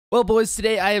Well, boys,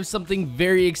 today I have something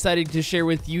very exciting to share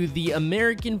with you, the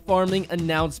American Farming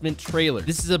Announcement Trailer.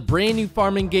 This is a brand new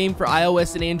farming game for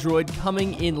iOS and Android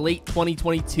coming in late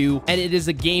 2022, and it is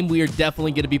a game we are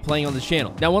definitely going to be playing on the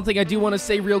channel. Now, one thing I do want to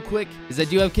say real quick is I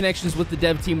do have connections with the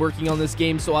dev team working on this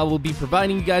game, so I will be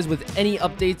providing you guys with any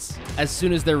updates as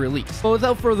soon as they're released. But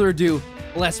without further ado,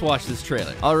 let's watch this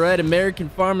trailer. All right, American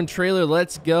Farming Trailer,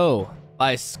 let's go.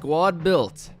 By Squad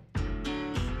Built.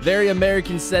 Very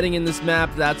American setting in this map.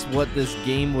 That's what this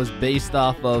game was based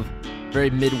off of.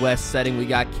 Very Midwest setting. We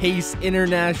got Case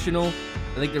International.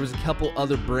 I think there was a couple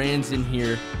other brands in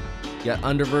here. You got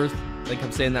Underverth. I think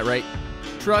I'm saying that right.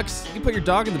 Trucks. You can put your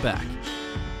dog in the back.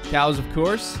 Cows, of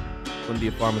course. Wouldn't be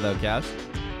a farm without cows.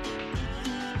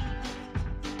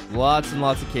 Lots and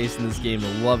lots of Case in this game.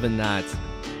 Loving that.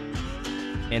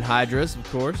 And Hydras, of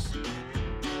course.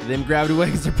 Them gravity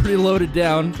wagons are pretty loaded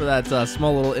down for that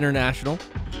small little international.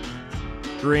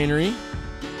 Granary.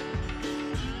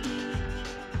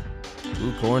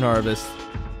 Ooh, corn harvest.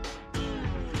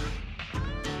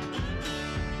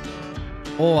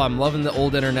 Oh, I'm loving the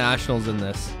old internationals in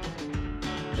this.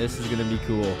 This is gonna be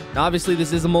cool. Now, obviously,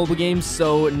 this is a mobile game,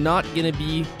 so not gonna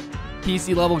be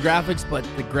PC level graphics, but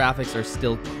the graphics are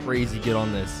still crazy good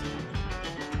on this.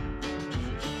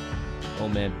 Oh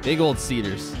man, big old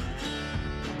cedars.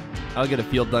 I'll get a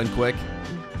field done quick.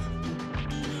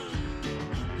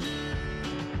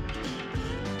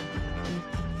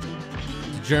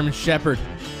 German Shepherd,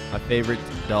 my favorite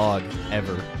dog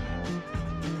ever.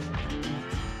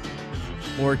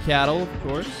 More cattle, of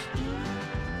course.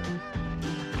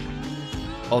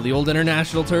 Oh, the old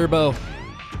International Turbo.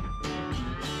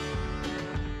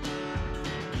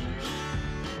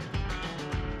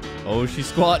 Oh, she's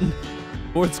squatting.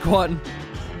 Ford squatting.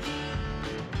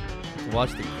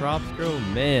 Watch the crops grow,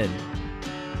 man.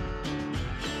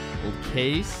 Old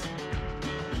Case.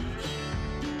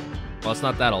 Well, it's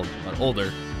not that old, but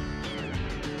older.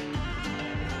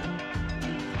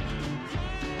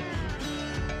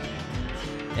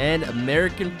 And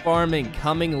American Farming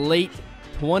coming late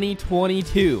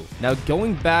 2022. Now,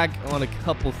 going back on a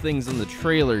couple things in the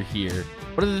trailer here.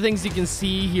 One of the things you can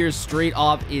see here straight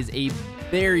off is a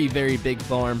very, very big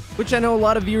farm, which I know a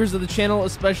lot of viewers of the channel,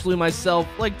 especially myself,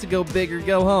 like to go big or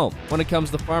go home when it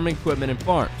comes to farming equipment and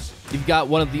farms. You've got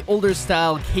one of the older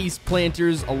style Case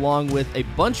planters along with a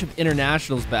bunch of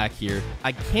internationals back here.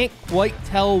 I can't quite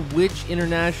tell which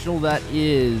international that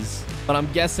is, but I'm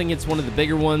guessing it's one of the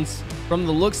bigger ones. From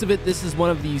the looks of it, this is one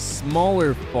of these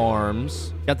smaller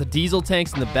farms. Got the diesel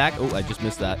tanks in the back. Oh, I just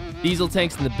missed that. Diesel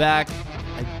tanks in the back.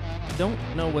 I don't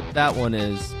know what that one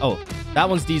is. Oh, that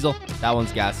one's diesel. That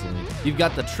one's gasoline. You've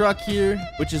got the truck here,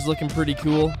 which is looking pretty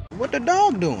cool. What the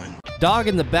dog doing? Dog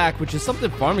in the back, which is something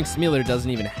Farming Simulator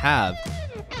doesn't even have.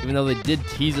 Even though they did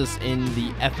tease us in the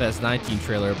FS19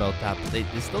 trailer about that, but they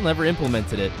still never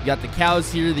implemented it. You got the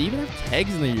cows here. They even have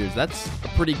tags in their ears. That's a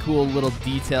pretty cool little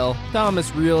detail.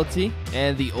 Thomas Realty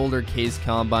and the older Case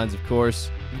combines, of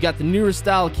course. You've got the newer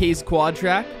style Case quad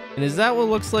track. And is that what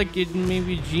looks like it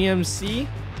maybe GMC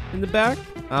in the back?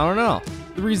 I don't know.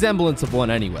 The resemblance of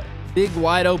one anyway. Big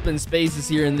wide open spaces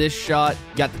here in this shot.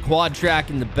 Got the quad track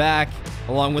in the back,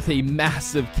 along with a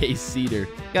massive Case cedar.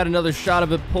 Got another shot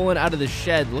of it pulling out of the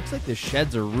shed. Looks like the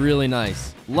sheds are really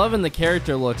nice. Loving the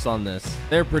character looks on this.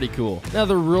 They're pretty cool.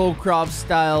 Another row crop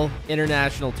style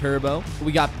International Turbo.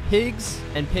 We got pigs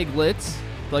and piglets.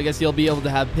 So I guess you'll be able to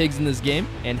have pigs in this game.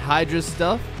 And Hydra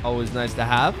stuff, always nice to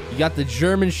have. You got the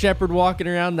German Shepherd walking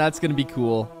around. That's going to be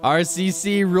cool.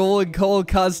 RCC Rolling Coal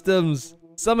Customs.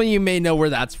 Some of you may know where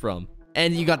that's from.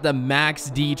 And you got the Max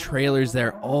D trailers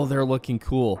there. Oh, they're looking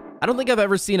cool. I don't think I've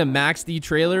ever seen a Max D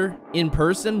trailer in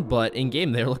person, but in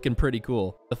game, they're looking pretty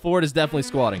cool. The Ford is definitely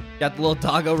squatting. Got the little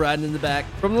doggo riding in the back.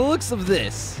 From the looks of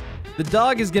this, the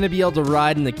dog is going to be able to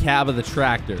ride in the cab of the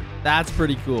tractor. That's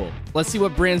pretty cool. Let's see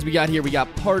what brands we got here. We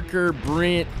got Parker,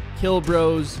 Brant,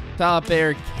 Killbros, Top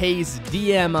Air, Case,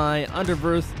 DMI,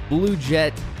 Underverth, Blue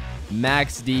Jet,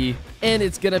 Max D, and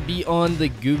it's gonna be on the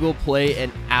Google Play and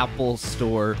Apple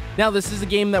Store. Now, this is a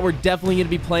game that we're definitely gonna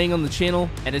be playing on the channel,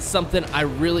 and it's something I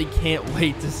really can't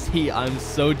wait to see. I'm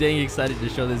so dang excited to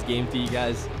show this game to you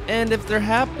guys. And if there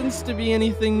happens to be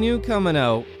anything new coming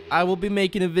out, I will be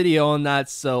making a video on that,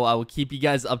 so I will keep you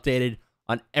guys updated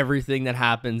on everything that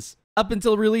happens up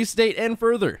until release date and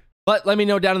further. But let me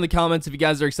know down in the comments if you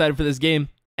guys are excited for this game.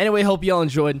 Anyway, hope you all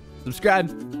enjoyed. Subscribe,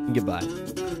 and goodbye.